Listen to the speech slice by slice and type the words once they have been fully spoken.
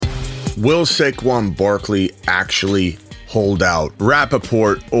Will Saquon Barkley actually hold out?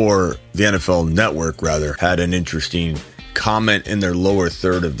 Rappaport, or the NFL Network rather, had an interesting comment in their lower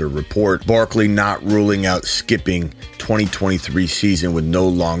third of the report. Barkley not ruling out skipping 2023 season with no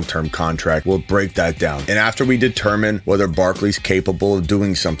long-term contract. We'll break that down. And after we determine whether Barkley's capable of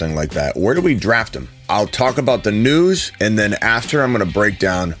doing something like that, where do we draft him? I'll talk about the news, and then after I'm going to break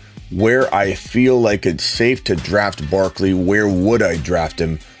down where I feel like it's safe to draft Barkley, where would I draft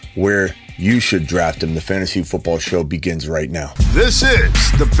him, where you should draft him. The Fantasy Football Show begins right now. This is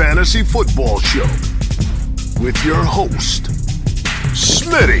the Fantasy Football Show with your host,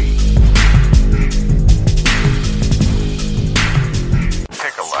 Smitty.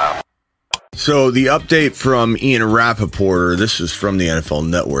 Take a lap. So the update from Ian Rappaport, this is from the NFL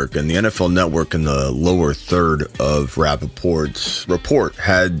Network, and the NFL Network in the lower third of Rappaport's report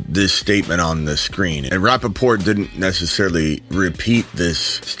had this statement on the screen. And Rappaport didn't necessarily repeat this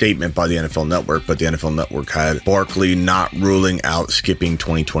statement by the NFL Network, but the NFL Network had Barkley not ruling out skipping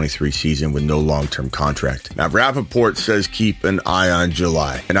 2023 season with no long-term contract. Now, Rappaport says keep an eye on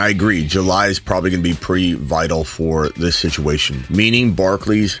July. And I agree, July is probably going to be pretty vital for this situation, meaning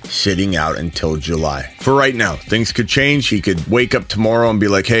Barkley's sitting out until July. For right now, things could change. He could wake up tomorrow and be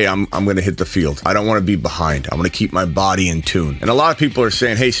like, hey, I'm going to hit the field. I don't want to be behind. I'm going to keep my body in tune. And a lot of people are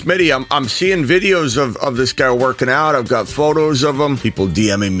saying, hey, Smitty, I'm seeing videos of this guy working out. I've got photos of him. People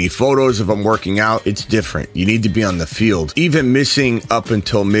DMing me photos of him working out. It's different. You need to be on the field. Even missing up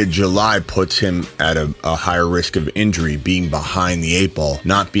until mid-July puts him at a higher risk of injury, being behind the eight ball,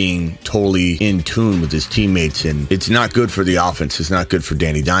 not being totally in tune with his teammates. And it's not good for the offense. It's not good for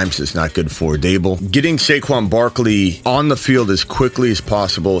Danny Dimes. It's not good for Dable. Getting Saquon Barkley on the field as quickly as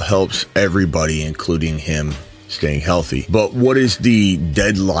possible helps everybody, including him, staying healthy. But what is the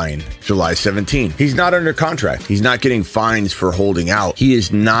deadline? July 17. He's not under contract. He's not getting fines for holding out. He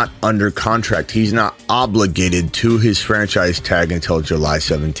is not under contract. He's not obligated to his franchise tag until July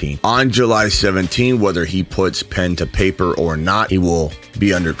 17. On July 17, whether he puts pen to paper or not, he will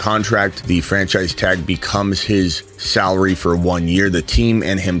be under contract. The franchise tag becomes his salary for 1 year. The team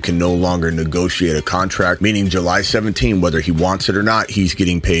and him can no longer negotiate a contract, meaning July 17, whether he wants it or not, he's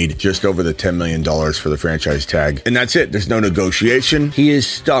getting paid just over the $10 million for the franchise tag. And that's it. There's no negotiation. He is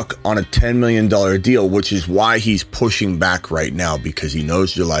stuck on a $10 million deal, which is why he's pushing back right now, because he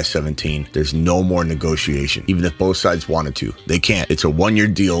knows July 17, there's no more negotiation. Even if both sides wanted to, they can't. It's a 1 year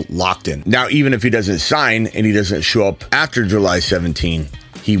deal locked in. Now, even if he doesn't sign and he doesn't show up after July 17,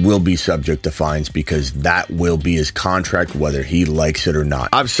 he will be subject to fines, because that will be his contract, whether he likes it or not.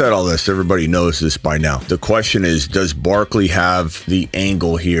 I've said all this. Everybody knows this by now. The question is, does Barkley have the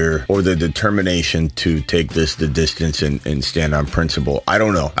angle here or the determination to take this the distance and stand on principle? I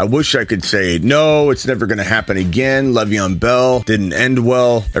don't know. I wish I could say, no, it's never going to happen again. Le'Veon Bell didn't end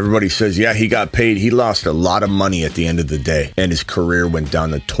well. Everybody says, yeah, he got paid. He lost a lot of money at the end of the day, and his career went down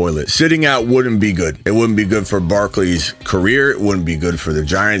the toilet. Sitting out wouldn't be good. It wouldn't be good for Barkley's career. It wouldn't be good for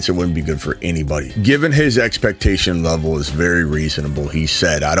the Giants. It wouldn't be good for anybody. Given his expectation level is very reasonable, he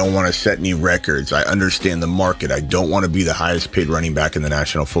said, I don't want to set any records. I understand the market. I don't want to be the highest paid running back in the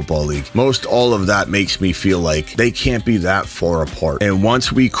National Football League. Most all of that makes me feel like they can't be that far apart. And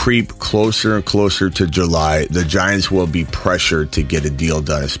once we creep closer and closer to July, the Giants will be pressured to get a deal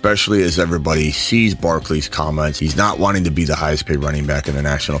done, especially as everybody sees Barkley's comments. He's not wanting to be the highest paid running back in the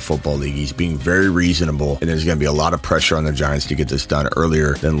National Football League. He's being very reasonable, and there's going to be a lot of pressure on the Giants to get this done earlier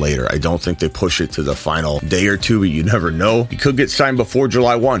than later. I don't think they push it to the final day or two, but you never know. He could get signed before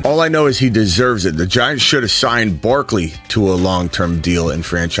July 1. All I know is he deserves it. The Giants should have signed Barkley to a long-term deal and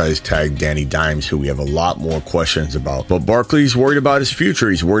franchise tag Danny Dimes, who we have a lot more questions about. But Barkley's worried about his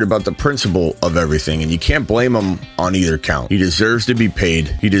future. He's worried about the principle of everything, and you can't blame him on either count. He deserves to be paid.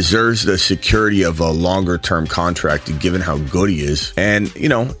 He deserves the security of a longer-term contract, given how good he is. And, you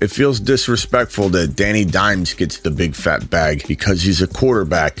know, it feels disrespectful that Danny Dimes gets the big fat bag because he's a quarterback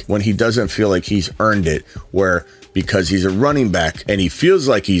when he doesn't feel like he's earned it, where because he's a running back and he feels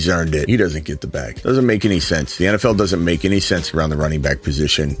like he's earned it, he doesn't get the bag. Doesn't make any sense. The NFL doesn't make any sense around the running back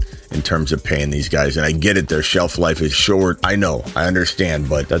position in terms of paying these guys. And I get it. Their shelf life is short. I know. I understand.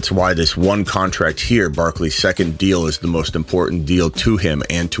 But that's why this one contract here, Barkley's second deal, is the most important deal to him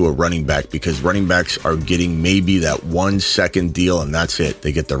and to a running back, because running backs are getting maybe that 1 second deal and that's it.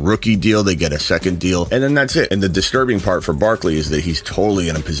 They get the rookie deal, they get a second deal, and then that's it. And the disturbing part for Barkley is that he's totally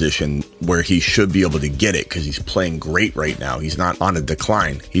in a position where he should be able to get it because he's playing great right now. He's not on a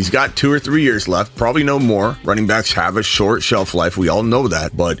decline. He's got 2 or 3 years left, probably no more. Running backs have a short shelf life. We all know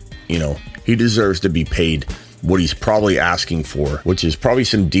that, but you know, he deserves to be paid what he's probably asking for, which is probably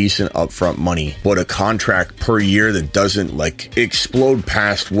some decent upfront money, but a contract per year that doesn't like explode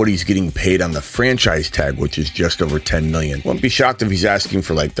past what he's getting paid on the franchise tag, which is just over 10 million. Wouldn't be shocked if he's asking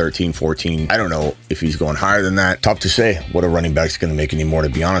for like 13, 14. I don't know if he's going higher than that. Tough to say what a running back's going to make anymore, to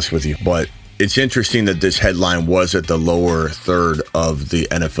be honest with you. But it's interesting that this headline was at the lower third of the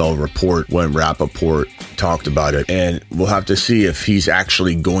NFL report when Rappaport talked about it. And we'll have to see if he's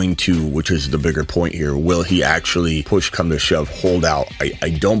actually going to, which is the bigger point here, will he actually push come to shove, hold out? I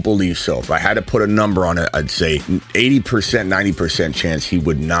don't believe so. If I had to put a number on it, I'd say 80%, 90% chance he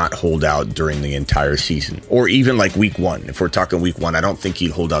would not hold out during the entire season. Or even like week one. If we're talking week one, I don't think he'd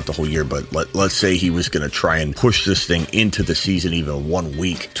hold out the whole year, but let's say he was going to try and push this thing into the season even 1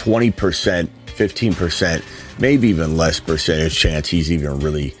 week. 20%, 15%, maybe even less percentage chance he's even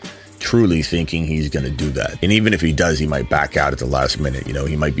really truly thinking he's going to do that. And even if he does, he might back out at the last minute. You know,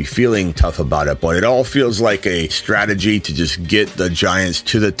 he might be feeling tough about it, but it all feels like a strategy to just get the Giants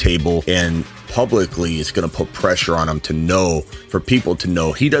to the table, and publicly it's going to put pressure on him to know, for people to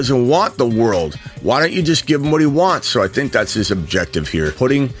know he doesn't want the world. Why don't you just give him what he wants? So I think that's his objective here,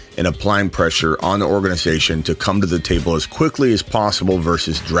 putting and applying pressure on the organization to come to the table as quickly as possible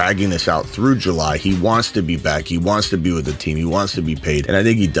versus dragging this out through July. He wants to be back. He wants to be with the team. He wants to be paid. And I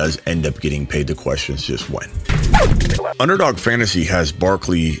think he does end up getting paid. The question is just when. Underdog Fantasy has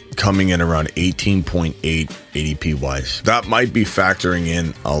Barkley coming in around 18.8 ADP wise. That might be factoring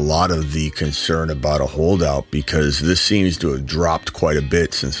in a lot of the concern about a holdout, because this seems to have dropped quite a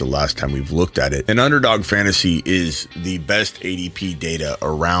bit since the last time we've looked at it. And Underdog Fantasy is the best ADP data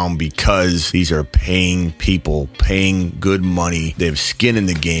around because these are paying people, paying good money. They have skin in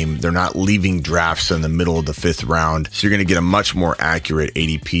the game. They're not leaving drafts in the middle of the 5th round. So you're going to get a much more accurate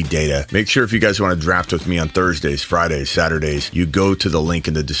ADP data. Make sure if you guys want to draft with me on Thursdays, Fridays, Saturdays, you go to the link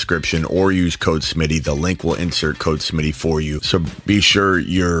in the description or use code Smitty. The link will insert code Smitty for you. So be sure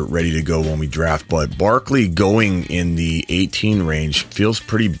you're ready to go when we draft. But Barkley going in the 18 range feels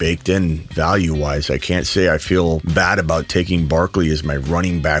pretty baked in value wise. I can't say I feel bad about taking Barkley as my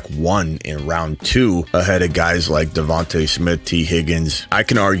running back 1 in round 2 ahead of guys like Devontae Smith, T. Higgins. I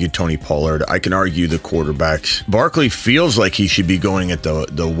can argue Tony Pollard. I can argue the quarterbacks. Barkley feels like he should be going at the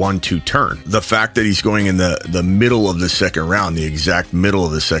 1-2 turn. The fact that he's going in the middle of the 2nd round, the exact middle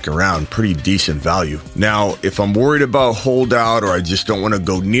of the 2nd round, pretty decent value. Now, if I'm worried about holdout or I just don't want to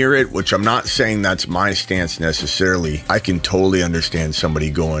go near it, which I'm not saying that's my stance necessarily, I can totally understand somebody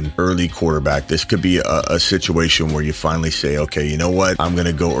going early quarterback. This could be a situation where you finally say, okay, you know what? I'm going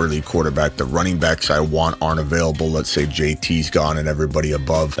to go early quarterback. The running backs I want aren't available. Let's say JT's gone and everybody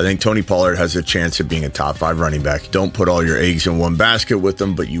above. I think Tony Pollard has a chance of being a top 5 running back. Don't put all your eggs in one basket with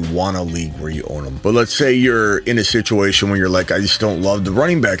them, but you want a league where you own them. But let's say you're in a situation where you're like, I just don't love the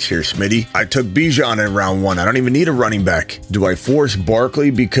running backs here, Smitty. I took Bijan in round 1. I don't even need a running back. Do I force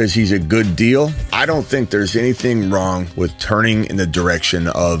Barkley because he's a good deal? I don't think there's anything wrong with turning in the direction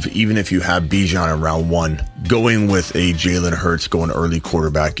of, even if you have Bijan in round 1, going with a Jalen Hurts going early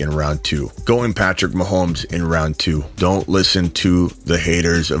quarterback in round 2. Going Patrick Mahomes in round 2. Don't listen to the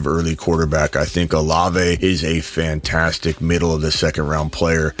haters of early quarterback. I think Olave is a fantastic middle of the 2nd round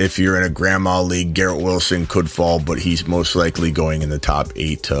player. If you're in a grandma league, Garrett Wilson could fall, but he's most likely going in the top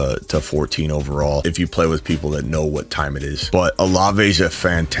 8 to 14 overall if you play with people that know what time it is. But Olave's a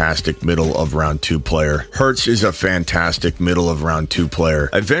fantastic middle of round 2 player. Hurts is a fantastic middle of round 2 player.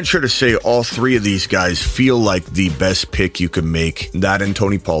 I venture to say all 3 of these guys feel like the best pick you can make, that and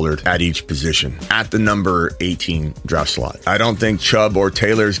Tony Pollard at each position at the number 18 draft slot. I don't think Chubb or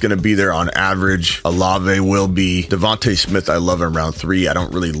Taylor is going to be there on average. Olave will be. Devontae Smith, I love in round 3. I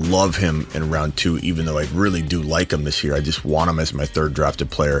don't really love him in round 2, even though I really do like him this year. I just want him as my 3rd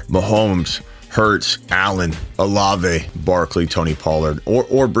drafted player. Mahomes, Hurts, Allen, Olave, Barkley, Tony Pollard,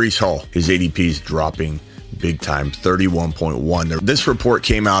 or Breece Hall. His ADP is dropping big time, 31.1. This report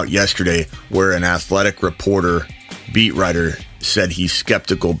came out yesterday where an athletic reporter, beat writer, said he's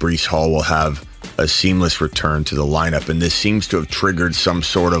skeptical Breece Hall will have a seamless return to the lineup, and this seems to have triggered some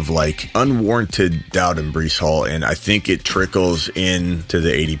sort of like unwarranted doubt in Breece Hall, and I think it trickles into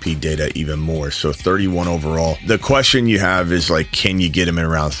the ADP data even more. So 31 overall. The question you have is like, can you get him in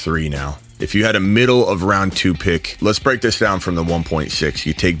round 3 now? If you had a middle of round 2 pick, let's break this down from the 1.6.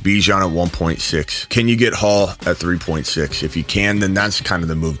 You take Bijan at 1.6. Can you get Hall at 3.6? If you can, then that's kind of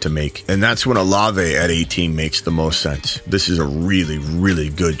the move to make. And that's when Olave at 18 makes the most sense. This is a really, really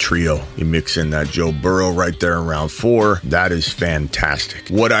good trio. You mix in that Joe Burrow right there in round 4. That is fantastic.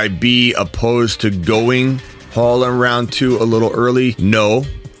 Would I be opposed to going Hall in round 2 a little early? No.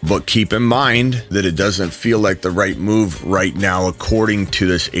 But keep in mind that it doesn't feel like the right move right now according to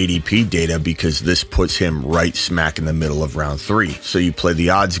this ADP data, because this puts him right smack in the middle of round 3. So you play the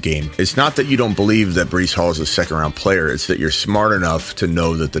odds game. It's not that you don't believe that Breece Hall is a second-round player. It's that you're smart enough to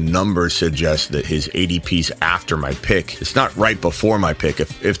know that the numbers suggest that his ADP's after my pick. It's not right before my pick.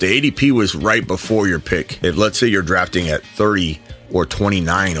 If the ADP was right before your pick, if let's say you're drafting at 30 or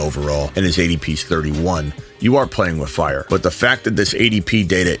 29 overall and his ADP's 31, you are playing with fire. But the fact that this ADP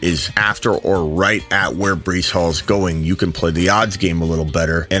data is after or right at where Breece Hall's going, you can play the odds game a little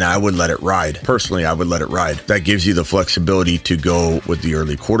better, and I would let it ride. Personally, I would let it ride. That gives you the flexibility to go with the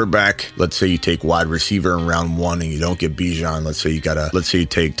early quarterback. Let's say you take wide receiver in round 1 and you don't get Bijan. Let's say you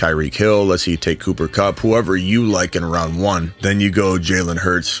take Tyreek Hill. Let's say you take Cooper Kupp, whoever you like in round 1. Then you go Jalen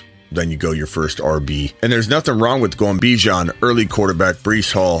Hurts. Then you go your first RB. And there's nothing wrong with going Bijan, early quarterback,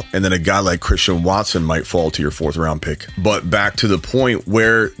 Breece Hall, and then a guy like Christian Watson might fall to your 4th round pick. But back to the point,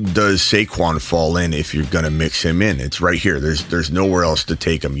 where does Saquon fall in if you're going to mix him in? It's right here. There's nowhere else to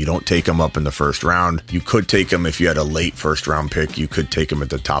take him. You don't take him up in the 1st round. You could take him if you had a late 1st round pick. You could take him at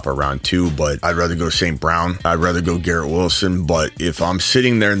the top of round 2, but I'd rather go St. Brown. I'd rather go Garrett Wilson. But if I'm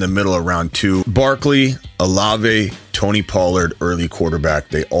sitting there in the middle of round 2, Barkley, Olave, Tony Pollard, early quarterback,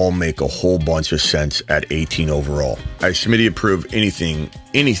 they all make a whole bunch of sense at 18 overall. I Smitty approve anything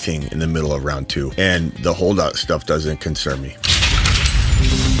in the middle of round 2, and the holdout stuff doesn't concern me.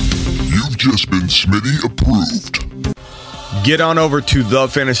 You've just been Smitty approved. Get on over to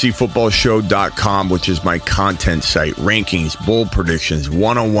thefantasyfootballshow.com, which is my content site. Rankings, bold predictions,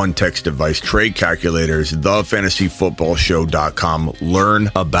 one-on-one text advice, trade calculators, thefantasyfootballshow.com. Learn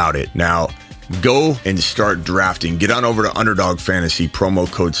about it. Now, go and start drafting. Get on over to Underdog Fantasy, promo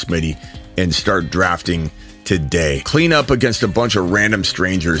code Smitty, and start drafting today. Clean up against a bunch of random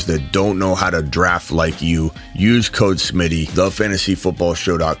strangers that don't know how to draft like you. Use code Smitty,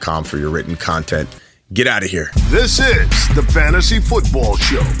 thefantasyfootballshow.com for your written content. Get out of here. This is the Fantasy Football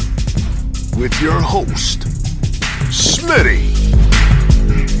Show with your host, Smitty.